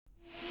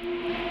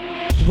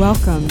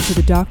Welcome to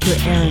the Dr.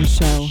 Aaron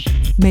Show.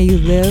 May you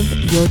live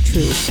your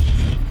truth.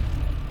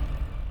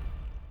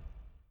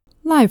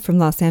 Live from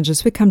Los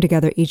Angeles, we come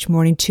together each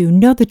morning to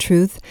know the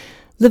truth,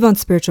 live on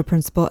spiritual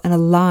principle, and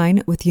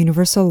align with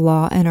universal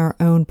law and our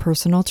own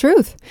personal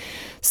truth.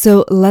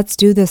 So let's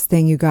do this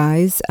thing, you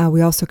guys.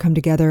 We also come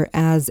together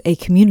as a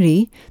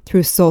community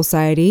through Soul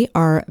Society.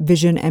 Our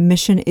vision and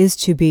mission is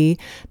to be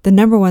the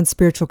number one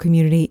spiritual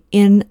community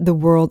in the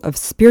world of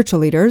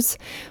spiritual leaders.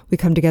 We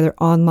come together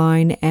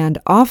online and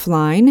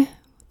offline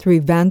through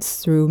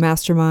events, through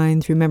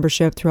mastermind, through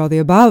membership, through all the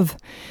above,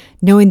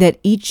 knowing that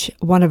each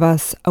one of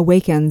us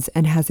awakens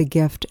and has a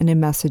gift and a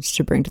message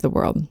to bring to the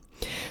world.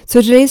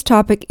 So today's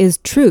topic is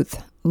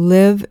truth.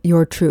 Live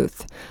your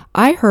truth.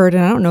 I heard,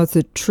 and I don't know if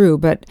it's true,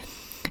 but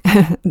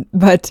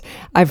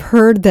I've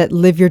heard that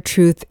live your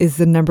truth is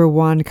the number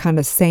one kind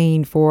of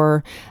saying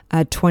for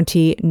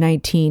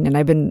 2019. And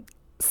I've been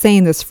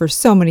saying this for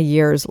so many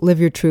years, live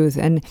your truth.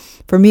 And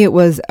for me, it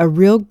was a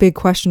real big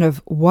question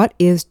of what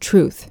is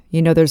truth?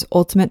 You know, there's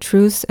ultimate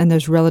truths and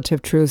there's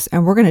relative truths,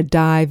 and we're going to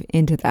dive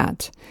into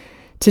that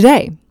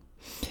today.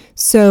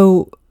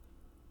 So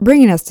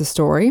bringing us to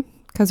story,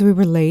 because we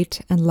relate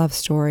and love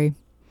story.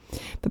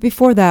 But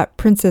before that,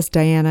 Princess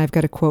Diana, I've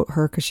got to quote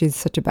her because she's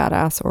such a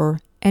badass,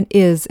 and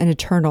is an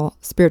eternal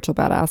spiritual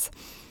badass.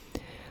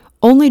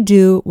 Only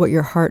do what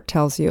your heart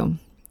tells you.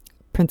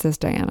 Princess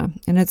Diana.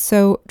 And it's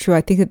so true.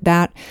 I think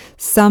that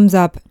sums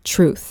up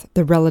truth,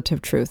 the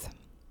relative truth.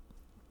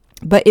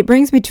 But it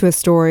brings me to a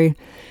story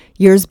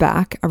years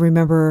back. I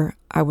remember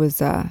I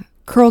was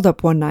curled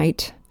up one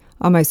night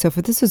on my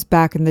sofa. This was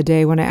back in the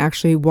day when I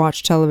actually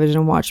watched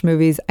television and watched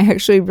movies. I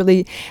actually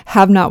really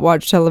have not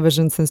watched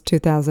television since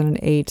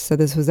 2008. So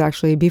this was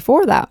actually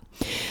before that.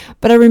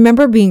 But I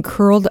remember being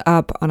curled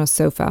up on a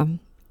sofa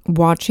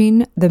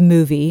watching the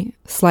movie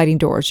Sliding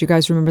Doors. You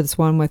guys remember this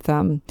one with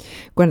Gwyneth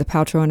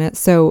Paltrow in it?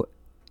 So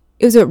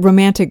it was a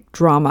romantic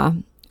drama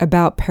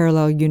about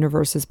parallel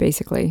universes,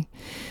 basically.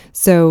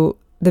 So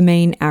the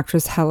main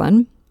actress,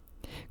 Helen,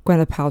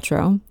 Gwyneth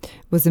Paltrow,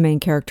 was the main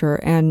character,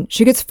 and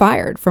she gets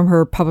fired from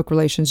her public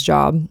relations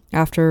job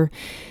after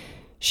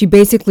she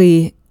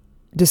basically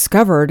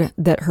discovered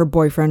that her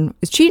boyfriend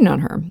is cheating on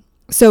her.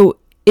 So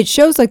it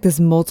shows like this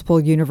multiple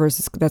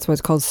universes. That's why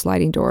it's called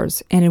Sliding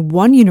Doors. And in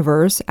one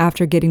universe,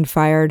 after getting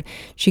fired,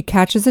 she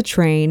catches a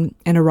train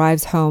and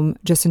arrives home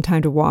just in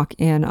time to walk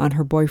in on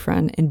her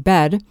boyfriend in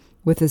bed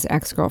with his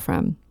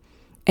ex-girlfriend.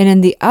 And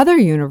in the other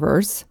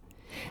universe,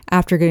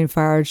 after getting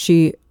fired,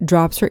 she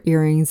drops her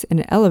earrings in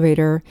an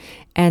elevator,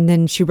 and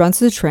then she runs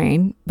to the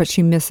train, but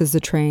she misses the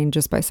train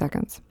just by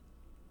seconds.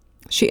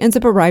 She ends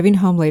up arriving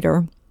home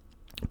later,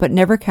 but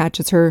never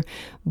catches her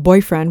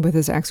boyfriend with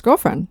his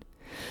ex-girlfriend.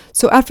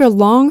 So after a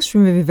long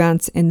stream of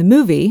events in the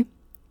movie,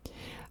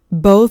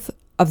 both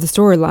of the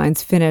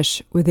storylines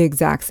finish with the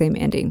exact same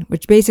ending,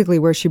 which basically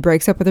where she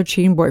breaks up with her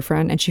cheating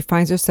boyfriend and she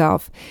finds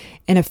herself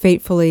in a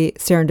fatefully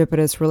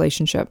serendipitous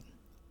relationship.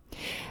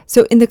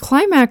 So in the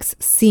climax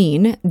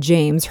scene,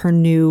 James, her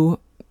new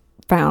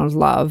found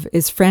love,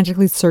 is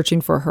frantically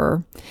searching for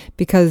her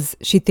because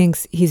she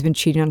thinks he's been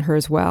cheating on her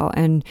as well.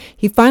 And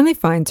he finally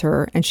finds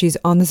her, and she's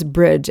on this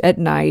bridge at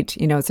night.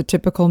 You know, it's a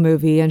typical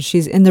movie, and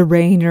she's in the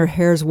rain and her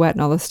hair's wet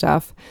and all this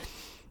stuff.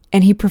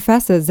 And he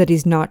professes that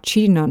he's not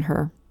cheating on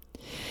her.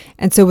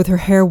 And so with her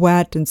hair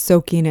wet and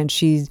soaking and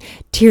she's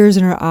tears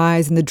in her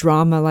eyes and the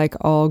drama like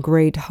all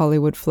great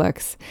Hollywood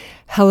flicks,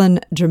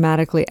 Helen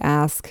dramatically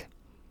asks,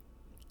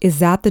 "Is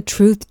that the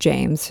truth,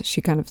 James?" She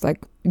kind of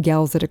like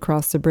yells it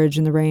across the bridge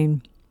in the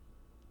rain.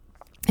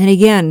 And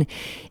again,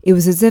 it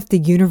was as if the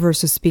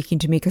universe was speaking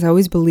to me, because I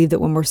always believe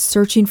that when we're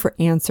searching for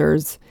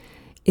answers,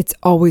 it's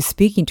always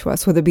speaking to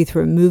us, whether it be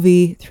through a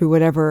movie, through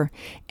whatever.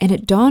 And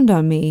it dawned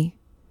on me,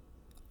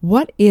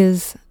 what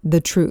is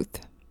the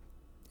truth?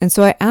 And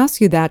so I ask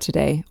you that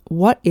today.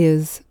 What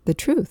is the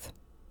truth?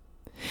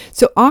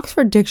 So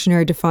Oxford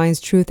Dictionary defines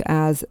truth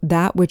as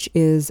that which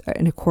is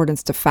in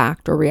accordance to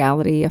fact or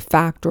reality, a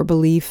fact or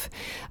belief,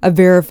 a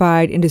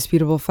verified,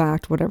 indisputable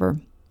fact, whatever.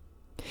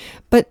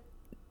 But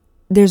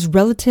there's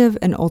relative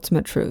and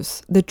ultimate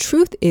truths. The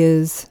truth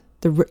is,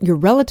 your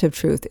relative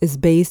truth is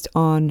based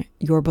on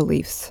your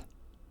beliefs.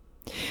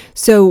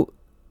 So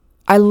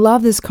I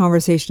love this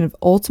conversation of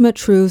ultimate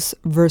truths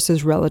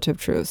versus relative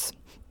truths.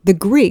 The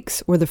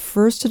Greeks were the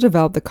first to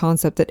develop the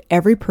concept that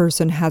every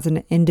person has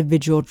an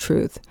individual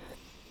truth.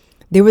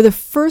 They were the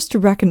first to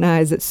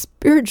recognize that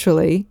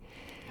spiritually,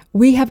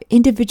 we have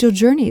individual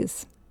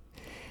journeys.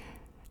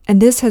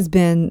 And this has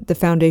been the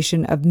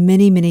foundation of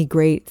many, many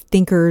great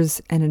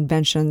thinkers and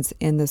inventions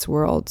in this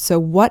world. So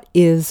what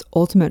is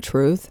ultimate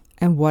truth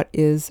and what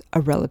is a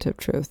relative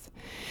truth?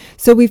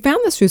 So we found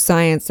this through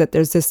science that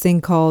there's this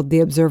thing called the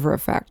observer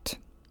effect,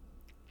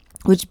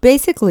 which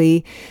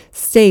basically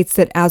states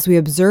that as we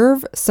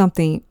observe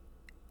something,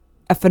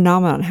 a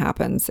phenomenon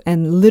happens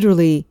and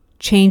literally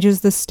changes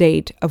the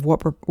state of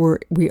what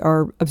we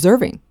are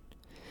observing.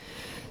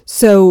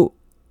 So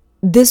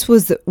this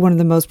was one of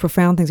the most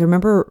profound things. I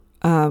remember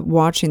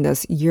watching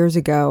this years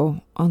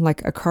ago on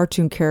like a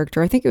cartoon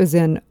character. I think it was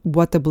in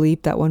What the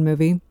Bleep, that one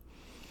movie.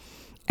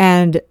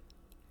 and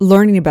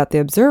learning about the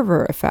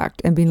observer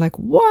effect and being like,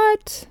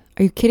 what?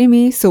 Are you kidding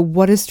me? So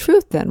what is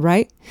truth then,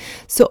 right?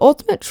 So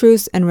ultimate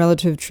truths and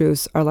relative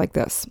truths are like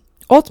this.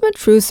 Ultimate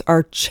truths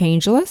are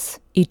changeless,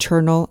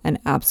 eternal, and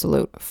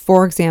absolute.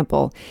 For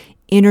example,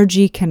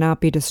 energy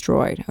cannot be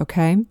destroyed,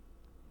 okay?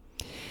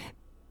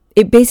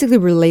 It basically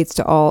relates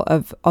to all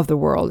of the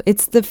world.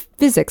 It's the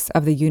physics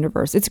of the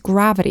universe. It's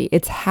gravity.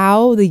 It's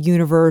how the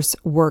universe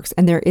works.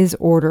 And there is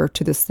order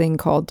to this thing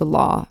called the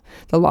law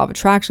of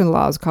attraction, the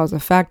law of cause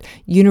and effect,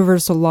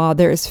 universal law.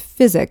 There is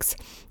physics,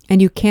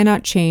 and you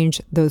cannot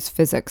change those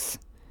physics.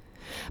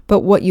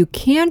 But what you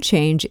can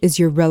change is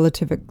your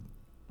relative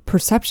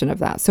perception of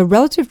that. So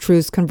relative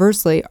truths,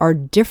 conversely, are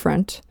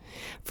different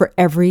for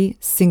every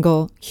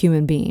single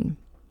human being.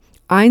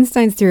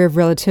 Einstein's theory of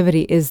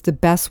relativity is the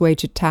best way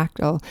to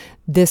tackle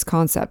this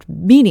concept,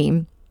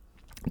 meaning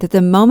that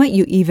the moment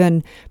you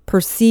even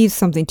perceive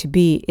something to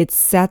be, it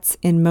sets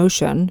in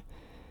motion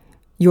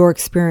your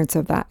experience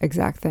of that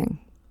exact thing.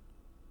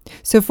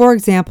 So, for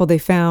example, they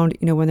found,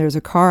 when there's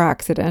a car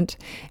accident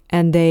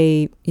and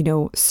they,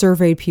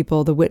 surveyed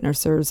people, the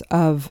witnessers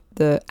of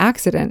the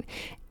accident,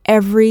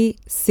 every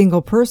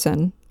single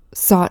person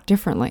saw it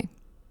differently.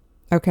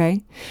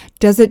 Okay?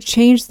 Does it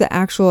change the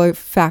actual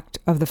effect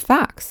of the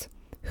facts?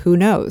 Who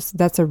knows?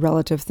 That's a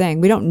relative thing.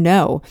 We don't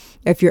know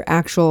if your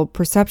actual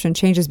perception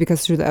changes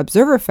because through the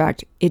observer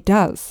effect, it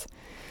does.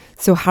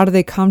 So how do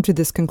they come to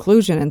this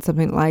conclusion in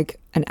something like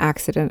an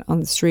accident on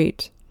the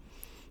street?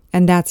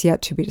 And that's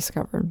yet to be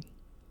discovered.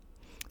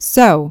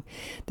 So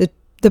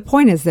the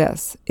point is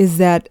this, is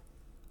that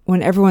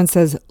when everyone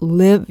says,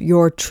 live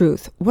your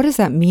truth, what does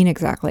that mean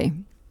exactly?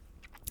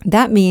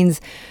 That means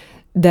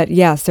that,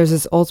 yes, there's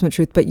this ultimate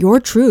truth, but your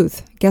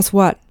truth, guess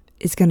what,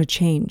 is going to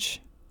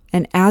change.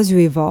 And as you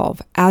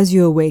evolve, as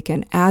you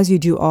awaken, as you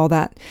do all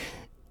that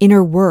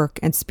inner work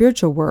and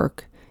spiritual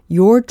work,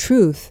 your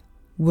truth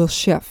will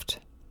shift.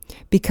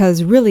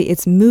 Because really,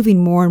 it's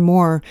moving more and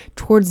more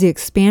towards the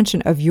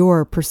expansion of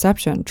your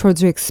perception,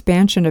 towards the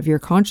expansion of your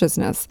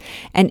consciousness.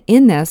 And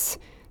in this,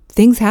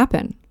 things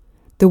happen.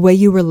 The way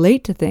you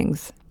relate to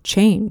things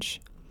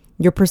change.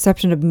 Your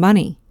perception of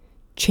money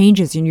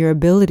changes, and your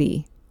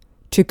ability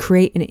to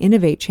create and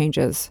innovate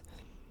changes.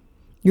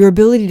 Your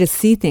ability to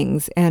see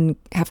things and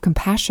have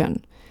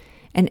compassion,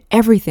 and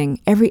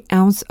everything, every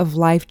ounce of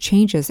life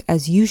changes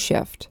as you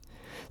shift.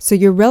 So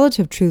your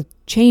relative truth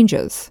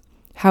changes.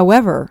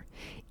 However,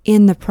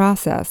 in the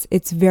process,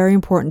 it's very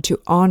important to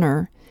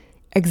honor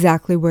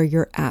exactly where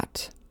you're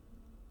at.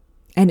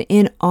 And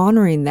in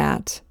honoring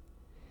that,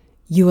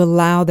 you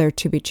allow there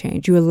to be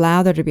change. You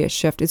allow there to be a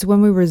shift. It's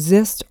when we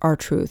resist our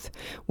truth,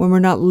 when we're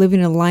not living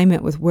in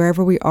alignment with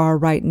wherever we are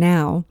right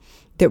now,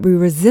 that we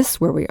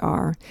resist where we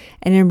are.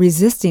 And in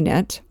resisting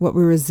it, what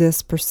we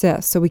resist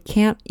persists. So we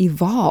can't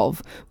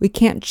evolve. We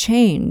can't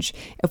change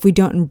if we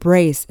don't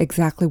embrace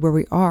exactly where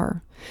we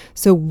are.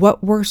 So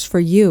what works for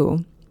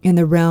you in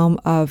the realm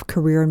of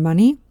career and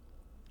money,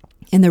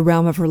 in the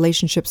realm of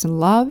relationships and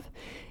love,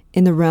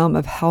 in the realm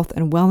of health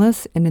and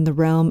wellness, and in the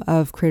realm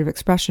of creative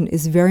expression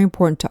is very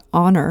important to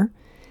honor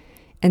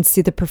and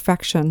see the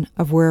perfection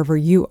of wherever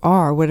you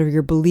are, whatever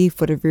your belief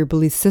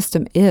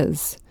system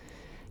is.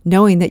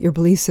 Knowing that your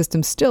belief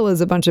system still is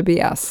a bunch of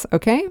BS,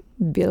 okay?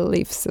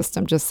 Belief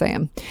system, just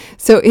saying.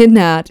 So in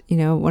that,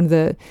 one of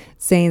the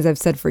sayings I've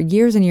said for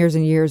years and years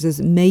and years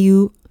is, may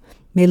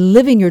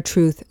living your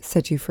truth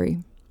set you free.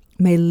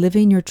 May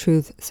living your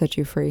truth set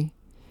you free.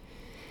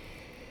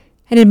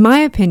 And in my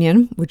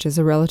opinion, which is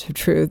a relative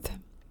truth,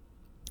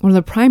 one of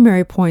the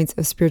primary points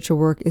of spiritual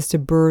work is to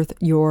birth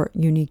your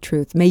unique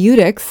truth.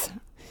 Meieuxis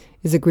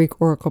is a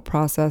Greek oracle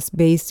process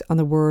based on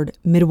the word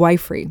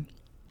midwifery.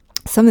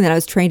 Something that I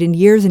was trained in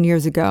years and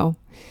years ago.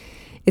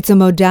 It's a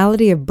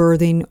modality of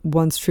birthing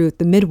one's truth.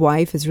 The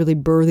midwife is really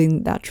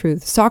birthing that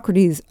truth.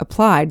 Socrates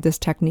applied this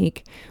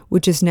technique,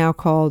 which is now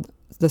called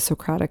the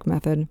Socratic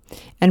method.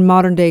 And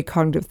modern day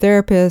cognitive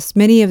therapists,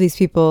 many of these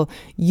people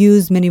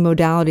use many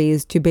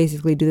modalities to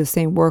basically do the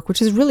same work,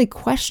 which is really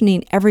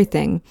questioning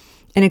everything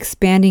and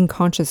expanding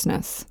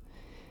consciousness,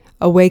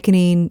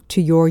 awakening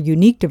to your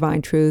unique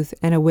divine truth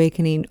and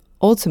awakening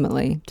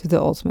ultimately to the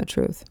ultimate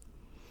truth.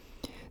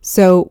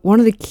 So one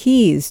of the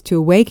keys to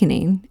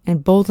awakening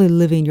and boldly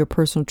living your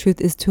personal truth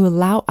is to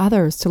allow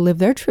others to live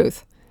their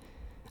truth.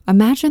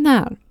 Imagine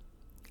that.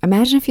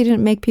 Imagine if you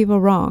didn't make people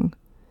wrong.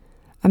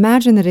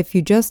 Imagine that if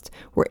you just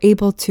were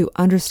able to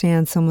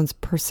understand someone's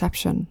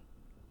perception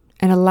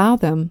and allow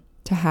them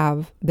to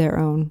have their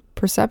own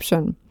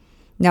perception.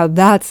 Now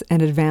that's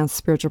an advanced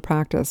spiritual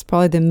practice,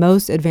 probably the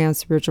most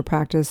advanced spiritual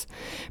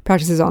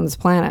practices on this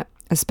planet,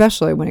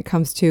 especially when it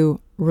comes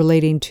to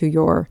relating to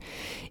your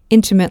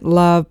intimate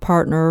love,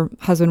 partner,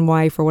 husband,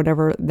 wife, or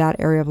whatever that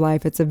area of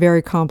life. It's a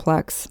very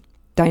complex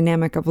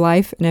dynamic of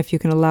life. And if you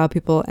can allow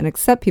people and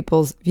accept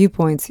people's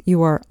viewpoints,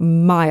 you are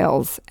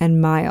miles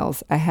and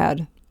miles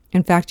ahead.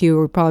 In fact, you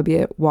would probably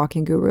be a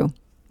walking guru.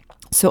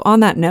 So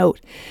on that note,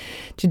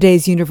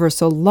 today's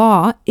universal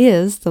law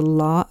is the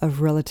law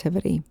of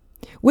relativity,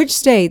 which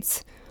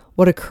states,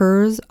 What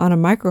occurs on a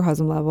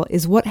microcosm level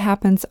is what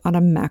happens on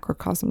a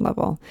macrocosm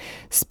level.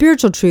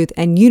 Spiritual truth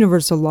and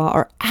universal law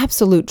are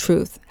absolute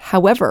truth.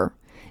 However,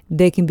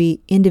 they can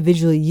be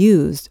individually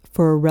used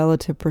for a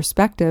relative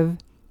perspective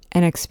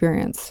and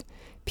experience.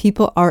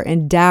 People are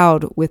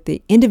endowed with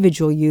the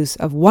individual use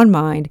of one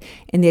mind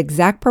in the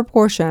exact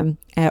proportion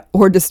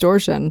or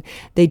distortion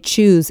they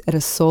choose at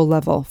a soul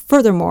level.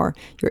 Furthermore,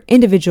 your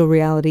individual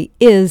reality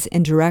is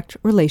in direct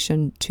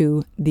relation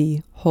to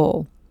the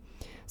whole.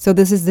 So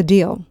this is the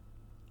deal.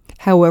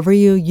 However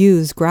you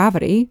use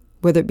gravity,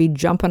 whether it be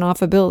jumping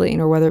off a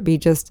building or whether it be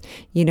just,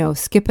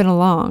 skipping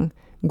along,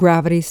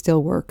 gravity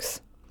still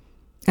works.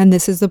 And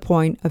this is the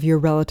point of your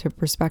relative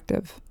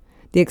perspective.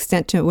 The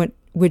extent to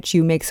which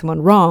you make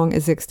someone wrong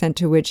is the extent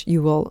to which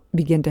you will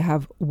begin to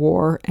have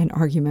war and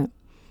argument.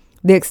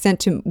 The extent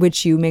to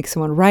which you make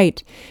someone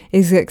right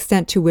is the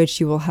extent to which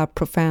you will have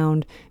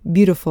profound,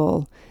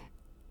 beautiful,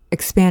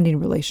 expanding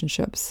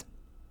relationships.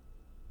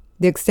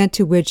 The extent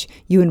to which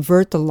you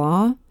invert the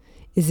law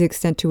is the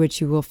extent to which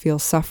you will feel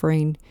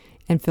suffering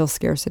and feel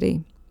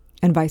scarcity,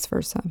 and vice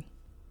versa.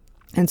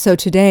 And so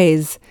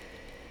today's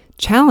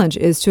challenge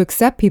is to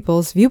accept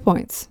people's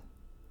viewpoints.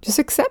 Just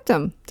accept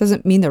them.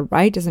 Doesn't mean they're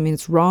right, doesn't mean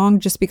it's wrong.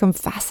 Just become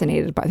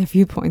fascinated by their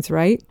viewpoints,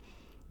 right?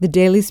 The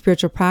daily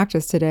spiritual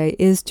practice today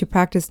is to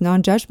practice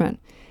non-judgment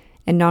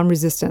and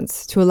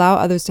non-resistance, to allow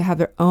others to have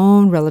their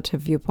own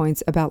relative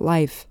viewpoints about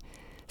life.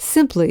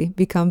 Simply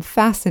become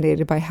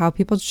fascinated by how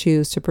people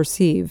choose to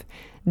perceive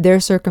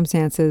their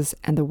circumstances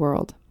and the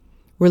world.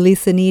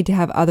 Release the need to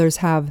have others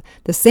have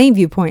the same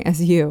viewpoint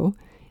as you.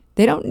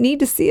 They don't need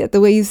to see it the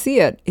way you see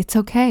it. It's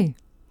okay.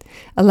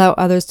 Allow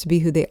others to be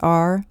who they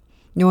are,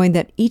 knowing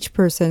that each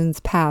person's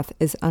path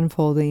is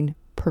unfolding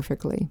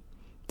perfectly.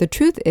 The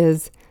truth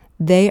is,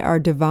 they are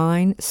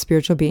divine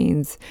spiritual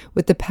beings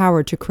with the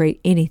power to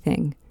create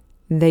anything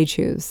they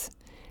choose.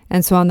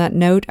 And so on that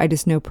note, I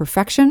just know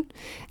perfection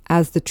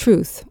as the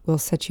truth will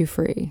set you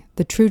free.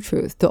 The true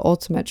truth, the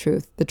ultimate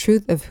truth, the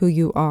truth of who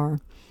you are.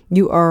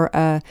 You are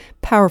a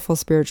powerful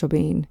spiritual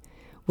being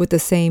with the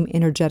same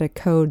energetic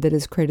code that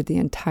has created the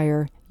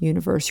entire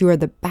universe. You are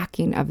the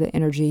backing of the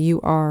energy. You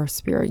are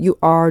spirit. You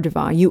are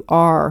divine. You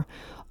are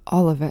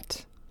all of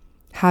it,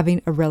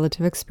 having a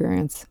relative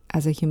experience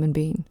as a human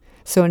being.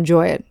 So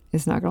enjoy it.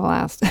 It's not going to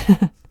last.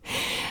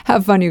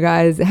 Have fun, you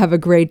guys. Have a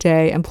great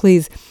day. And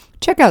please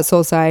check out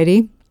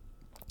Soulciety.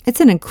 It's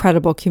an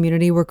incredible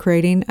community we're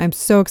creating. I'm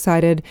so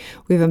excited.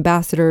 We have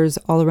ambassadors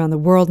all around the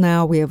world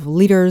now. We have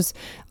leaders,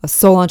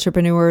 soul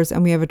entrepreneurs,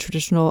 and we have a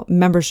traditional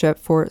membership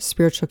for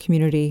spiritual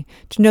community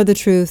to know the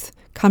truth,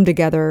 come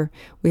together.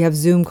 We have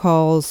Zoom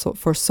calls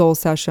for soul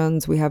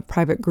sessions. We have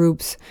private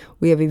groups.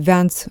 We have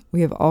events. We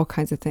have all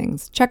kinds of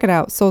things. Check it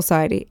out,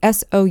 Soulciety,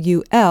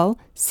 SOULCIETE.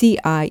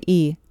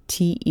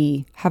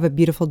 Have a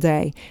beautiful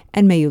day,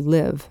 and may you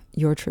live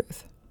your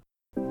truth.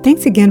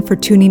 Thanks again for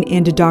tuning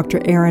in to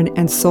Dr. Erin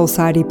and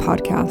Soulciety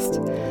podcast.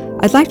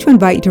 I'd like to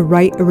invite you to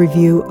write a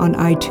review on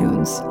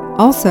iTunes.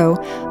 Also,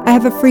 I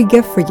have a free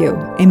gift for you,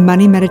 a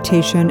money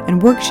meditation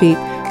and worksheet,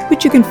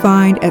 which you can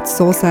find at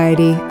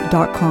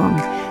soulciety.com.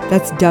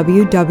 That's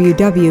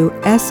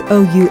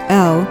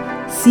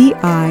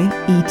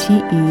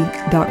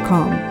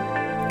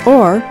www.soulciete.com.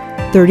 Or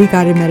 30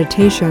 guided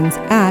meditations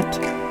at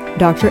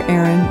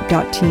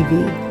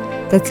drerin.tv.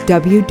 That's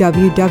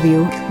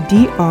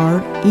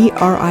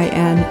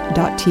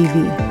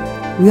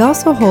www.drerin.tv. We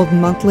also hold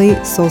monthly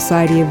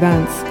Soulciety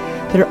events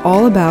that are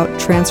all about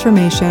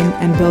transformation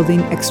and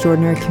building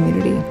extraordinary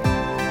community.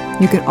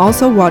 You can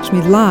also watch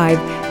me live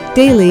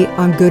daily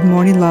on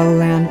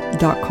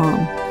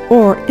goodmorninglalaland.com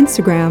or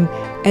Instagram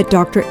at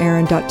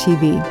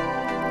drerin.tv.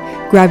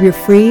 Grab your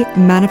free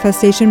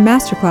manifestation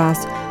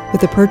masterclass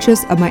with the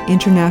purchase of my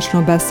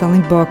international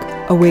best-selling book,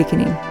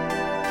 Awakening,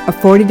 a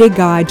 40-day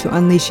guide to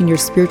unleashing your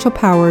spiritual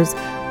powers,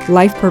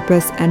 life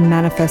purpose, and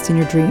manifesting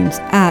your dreams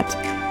at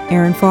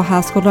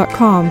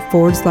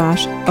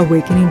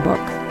erinfallhaskell.com/awakening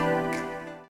book.